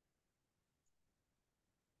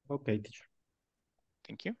 Okay, teacher.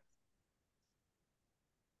 Thank you.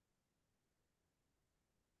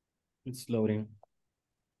 It's loading.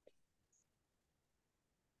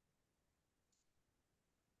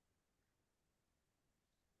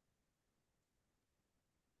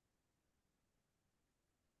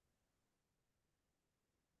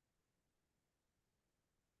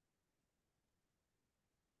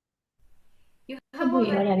 You have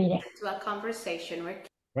already listened to a conversation where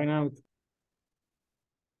Right now.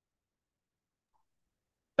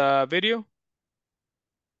 Video?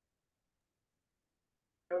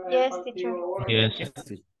 Yes, teacher. Yes.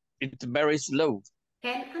 It's very slow.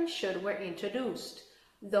 can and should were introduced.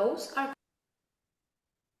 Those are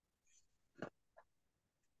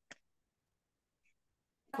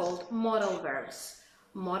called modal verbs.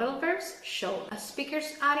 Modal verbs show a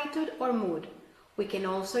speaker's attitude or mood. We can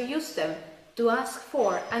also use them to ask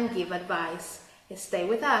for and give advice. Stay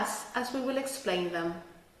with us as we will explain them.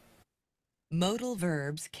 Modal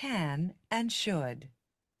verbs can and should.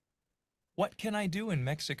 What can I do in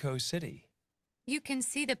Mexico City? You can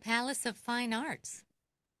see the Palace of Fine Arts.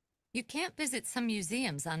 You can't visit some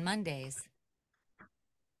museums on Mondays.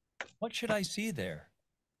 What should I see there?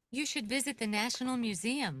 You should visit the National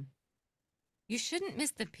Museum. You shouldn't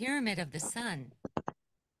miss the Pyramid of the Sun.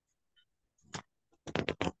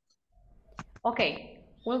 Okay,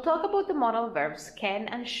 we'll talk about the modal verbs can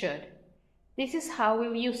and should. This is how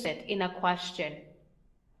we'll use it in a question.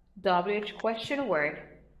 WH question word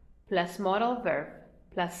plus modal verb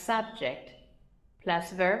plus subject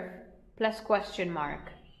plus verb plus question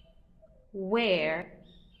mark. Where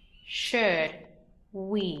should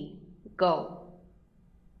we go?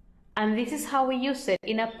 And this is how we use it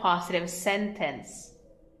in a positive sentence.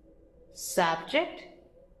 Subject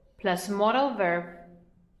plus modal verb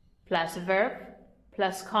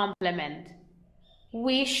plus complement.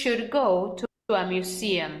 We should go to a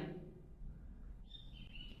museum.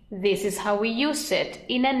 This is how we use it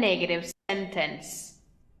in a negative sentence.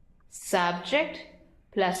 Subject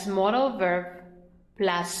plus modal verb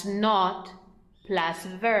plus not plus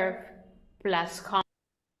verb plus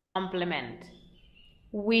complement.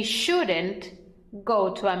 We shouldn't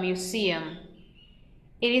go to a museum.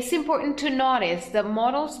 It is important to notice that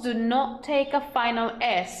modals do not take a final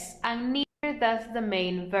S and neither does the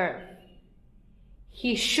main verb.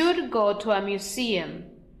 He should go to a museum.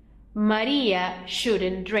 Maria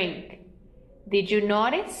shouldn't drink. Did you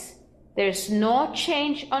notice? There's no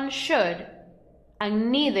change on should and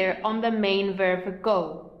neither on the main verb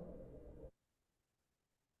go.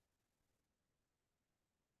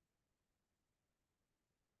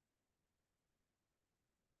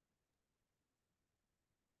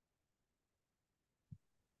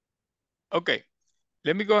 Okay,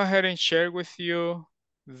 let me go ahead and share with you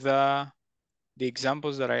the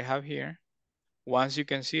examples that I have here. Once you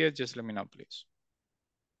can see it, just let me know, please.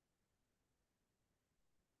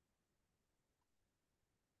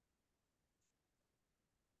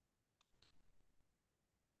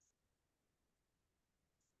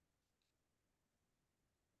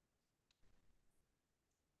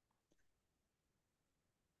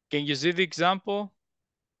 Can you see the example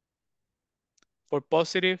for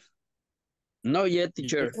positive? Not yet,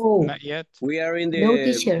 teacher. Oh, Not yet. We are in no,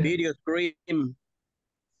 the teacher. video screen.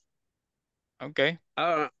 Okay.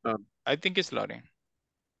 I think it's loading.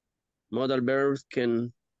 Modal verbs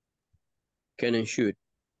can and should.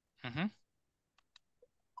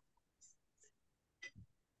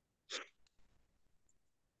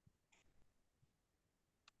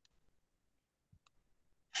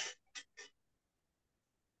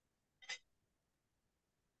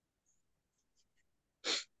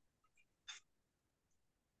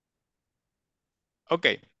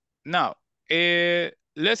 Okay. Now,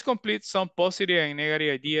 let's complete some positive and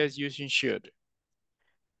negative ideas using should.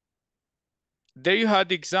 There you have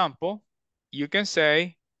the example. You can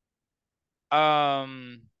say,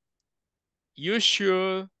 you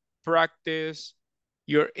should practice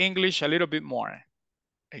your English a little bit more.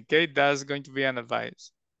 Okay, that's going to be an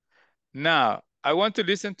advice. Now, I want to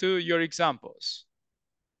listen to your examples.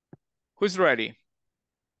 Who's ready?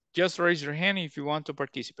 Just raise your hand if you want to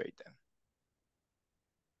participate then.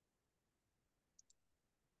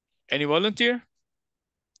 Any volunteer?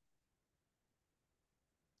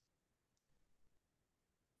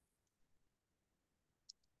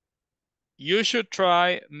 You should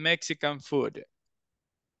try Mexican food.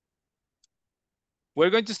 We're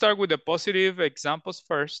going to start with the positive examples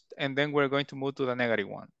first, and then we're going to move to the negative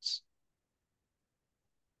ones.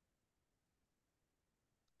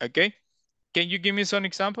 Okay, can you give me some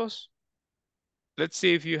examples? Let's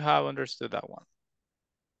see if you have understood that one.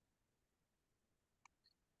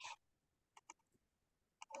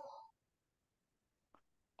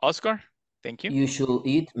 Oscar, thank you. You should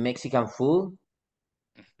eat Mexican food.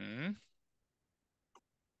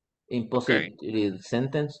 In positive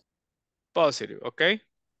sentence. Positive, okay.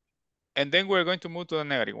 And then we're going to move to the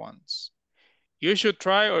negative ones. You should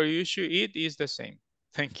try or you should eat is the same.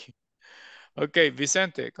 Thank you. Okay,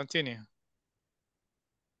 Vicente, continue.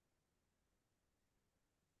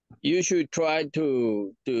 You should try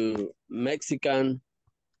to Mexican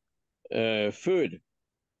food.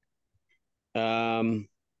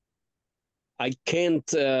 I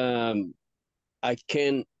can't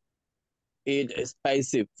eat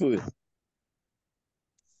spicy food.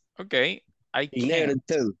 Okay, I can't.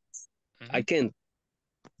 I can't.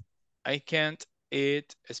 I can't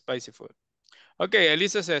eat spicy food. Okay,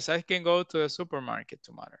 Elisa says, I can go to the supermarket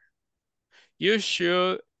tomorrow. You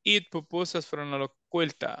should eat pupusas from la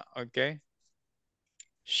oculta, okay?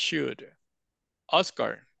 Should.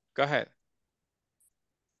 Oscar, go ahead.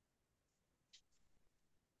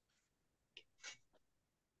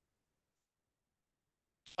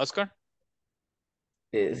 Oscar?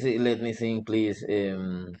 Let me think, please.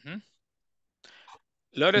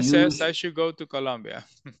 Lore says I should go to Colombia.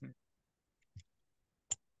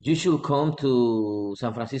 You should come to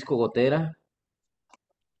San Francisco Gotera.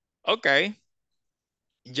 Ok.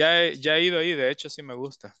 Ya he ido ahí, de hecho sí me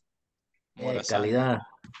gusta. Morazán. Calidad.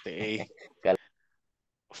 Sí.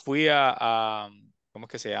 Fui a ¿cómo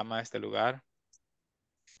es que se llama este lugar?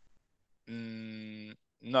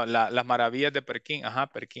 No, las maravillas de Perquín. Ajá,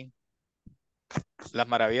 Perquín. Las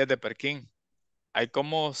maravillas de Perquín. Hay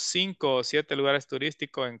como 5 o 7 lugares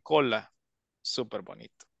turísticos en cola. Súper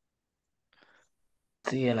bonito.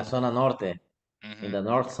 Sí, en la zona norte. In the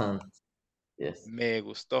north side. Yes. Me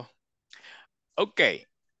gustó. Okay.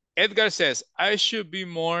 Edgar says, I should be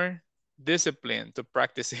more disciplined to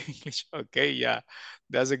practice English. Okay, yeah,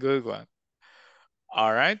 that's a good one.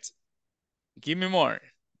 All right. Give me more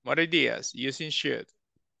ideas using should.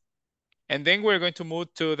 And then we're going to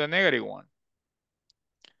move to the negative one.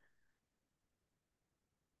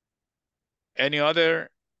 Any other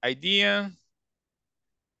idea?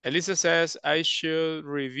 Elisa says, I should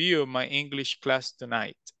review my English class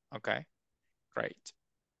tonight. Okay, great.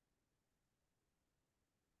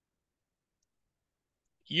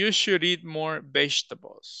 You should eat more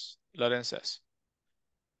vegetables, Loren says.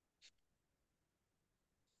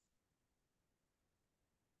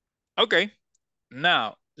 Okay,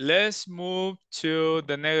 now let's move to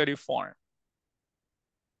the negative form.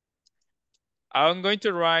 I'm going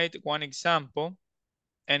to write one example,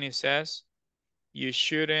 and it says, you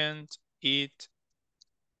shouldn't eat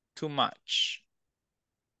too much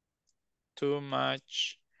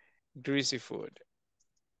greasy food.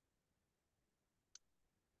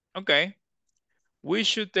 Okay, we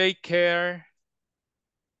should take care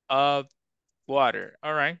of water.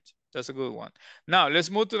 All right, that's a good one. Now let's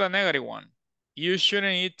move to the negative one. You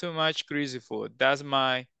shouldn't eat too much greasy food. That's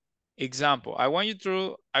my example. I want you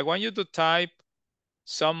to type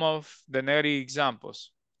some of the negative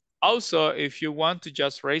examples. Also, if you want to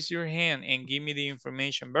just raise your hand and give me the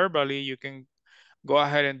information verbally, you can go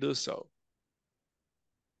ahead and do so.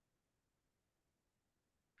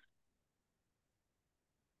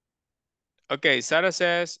 Okay, Sarah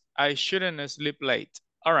says, I shouldn't sleep late.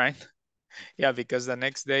 All right. Yeah, because the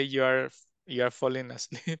next day you are falling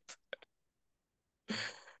asleep.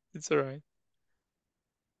 It's all right.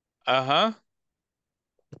 Uh-huh.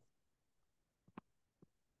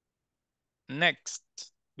 Next,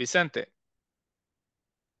 Vicente.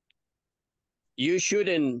 You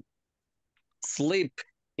shouldn't sleep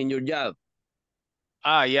in your job.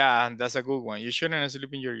 Ah, yeah, that's a good one. You shouldn't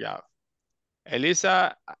sleep in your job.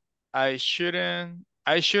 Elisa, I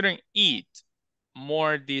shouldn't eat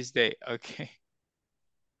more this day. Okay.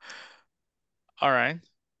 All right.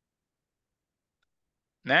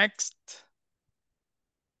 Next.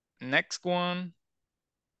 Next one.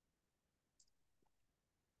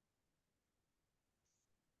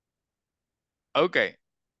 Okay.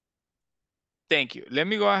 Thank you. Let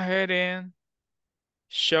me go ahead and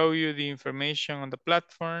show you the information on the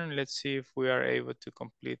platform. Let's see if we are able to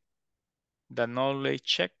complete the knowledge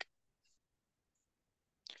check.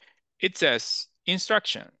 It says,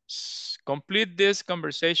 instructions. Complete this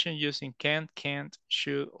conversation using can, can't,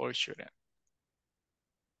 should, or shouldn't.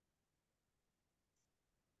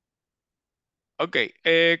 Okay,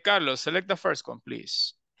 Carlos, select the first one,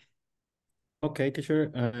 please. Okay,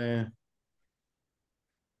 teacher.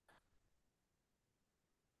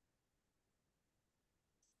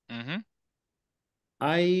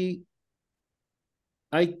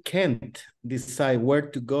 I can't decide where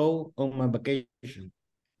to go on my vacation.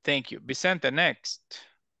 Thank you. Vicente, next.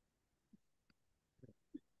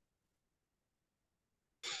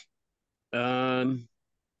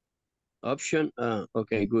 Option,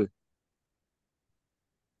 okay, good.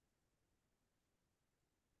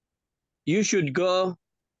 You should go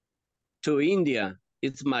to India.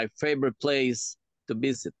 It's my favorite place to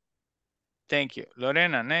visit. Thank you.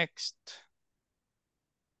 Lorena, next.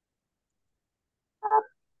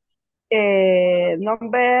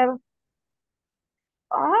 Number,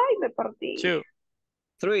 ay, me perdí. 2.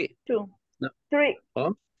 3. 2. No. 3.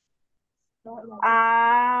 Oh?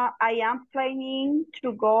 I am planning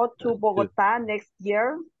to go to Bogota next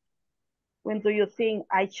year. When do you think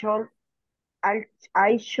I should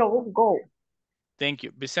go? Thank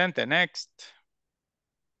you. Vicente, next.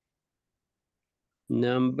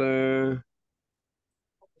 Number.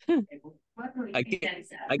 I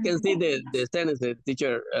can see the sentence,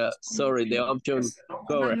 teacher. Sorry, the option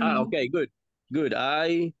cover. Okay, good. Good.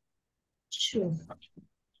 I. Sure.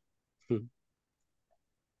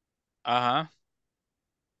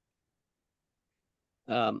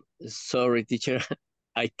 Sorry, teacher.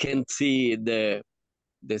 I can't see the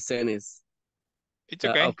sentence. It's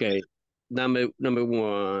okay. Okay. Number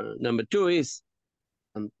 1. Number 2 is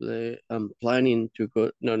I'm planning to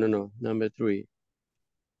go. No. Number 3.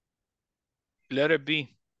 Letter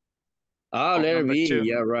B. Letter B. 2.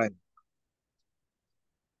 Yeah, right.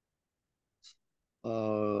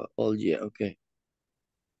 All year. Okay.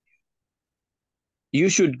 You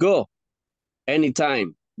should go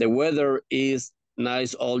anytime. The weather is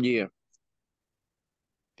nice all year.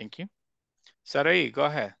 Thank you. Sarai, go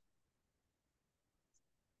ahead.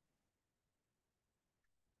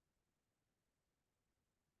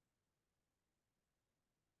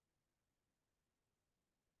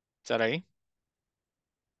 Sarai.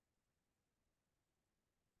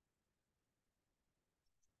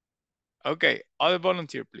 Okay, other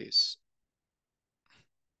volunteer, please.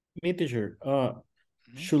 Me, teacher.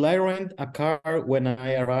 Should I rent a car when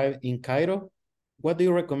I arrive in Cairo? What do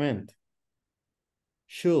you recommend?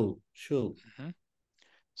 Should.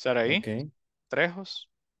 Sarai. Okay. Trejos.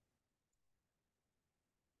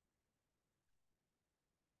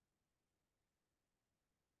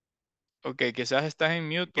 Ok, quizás estás en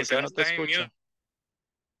mute porque no te escucho.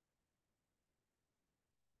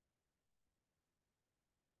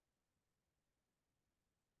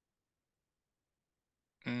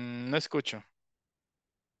 No escucho.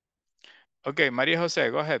 Ok, María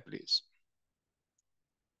José, go ahead, please.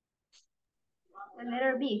 The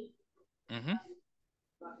letter B.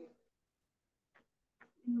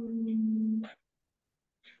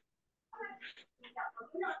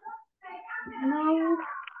 No,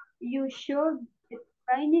 you should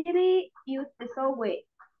definitely use the subway.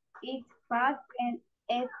 It's fast and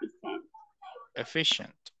efficient.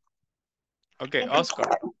 Efficient. Okay, Oscar.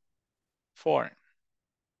 4.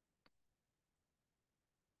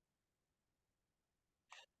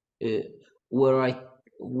 Where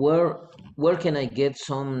can I get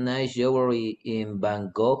some nice jewelry in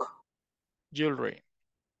Bangkok? Jewelry.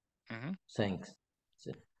 Thanks.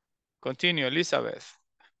 Continue, Elizabeth.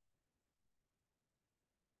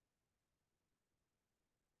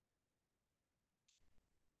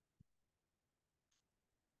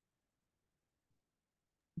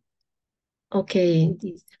 Okay.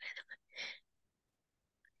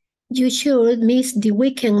 You should miss the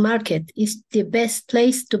weekend market. It's the best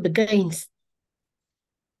place to begin.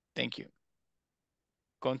 Thank you.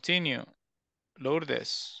 Continue.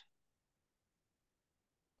 Lourdes.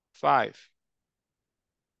 5.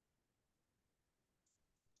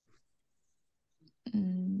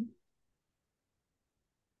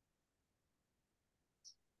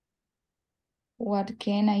 What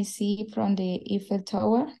can I see from the Eiffel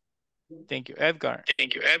Tower? Thank you, Edgar.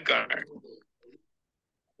 Thank you, Edgar.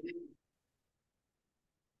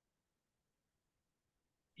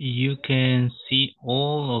 You can see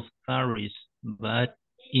all of Paris, but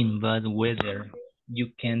in bad weather, you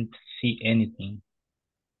can't see anything.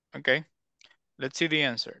 Okay, let's see the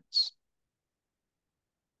answers.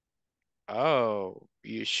 Oh,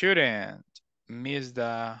 you shouldn't miss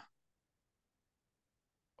the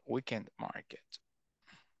weekend market.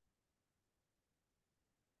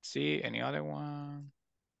 See, any other one?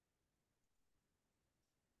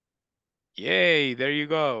 Yay, there you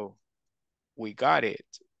go. We got it.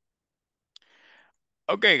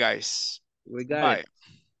 Okay, guys. We got Bye. it.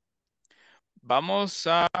 Vamos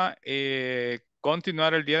a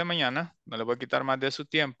continuar el día de mañana. No les voy a quitar más de su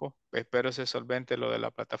tiempo. Espero se solvente lo de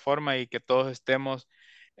la plataforma y que todos estemos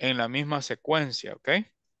en la misma secuencia, ¿ok?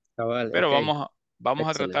 Cabal, Pero okay. vamos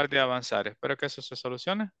a Excellent. tratar de avanzar. Espero que eso se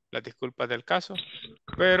solucione. Las disculpas del caso.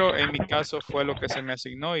 Pero en mi caso fue lo que se me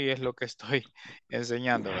asignó y es lo que estoy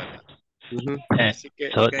enseñando, ¿verdad? Así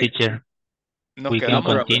que So, teacher, nos we can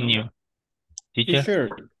quedamos. continue. Teacher?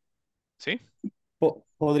 ¿Sí?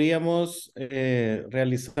 ¿Podríamos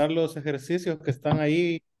realizar los ejercicios que están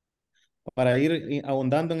ahí para ir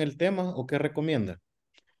ahondando en el tema o qué recomienda?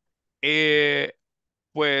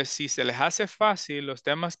 Pues si se les hace fácil los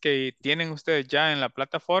temas que tienen ustedes ya en la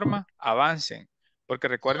plataforma, avancen. Porque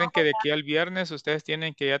recuerden que de aquí al viernes ustedes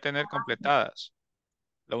tienen que ya tener completadas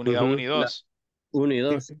la unidad 1 y 2. 1 y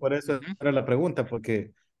 2. Sí, por eso era la pregunta,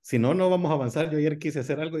 porque si no, no vamos a avanzar. Yo ayer quise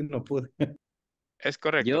hacer algo y no pude. Es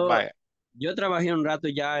correcto, vaya. Yo trabajé un rato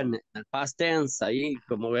ya en el past tense, ahí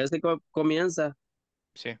como ves que comienza.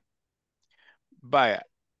 Sí. Vaya,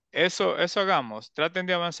 eso hagamos. Traten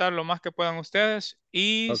de avanzar lo más que puedan ustedes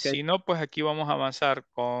y si no, pues aquí vamos a avanzar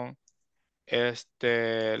con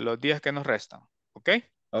los días que nos restan. ¿Ok?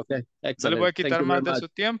 Ok, excelente. No les voy a quitar Thank you más very de much. su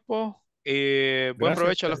tiempo. Buen Gracias.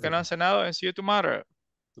 provecho a los que no han cenado and see you tomorrow.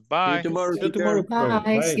 Goodbye. See you tomorrow, See you tomorrow.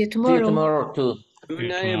 Bye. See you See you tomorrow. tomorrow too. Good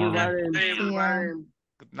night, everybody.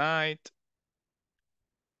 Good night.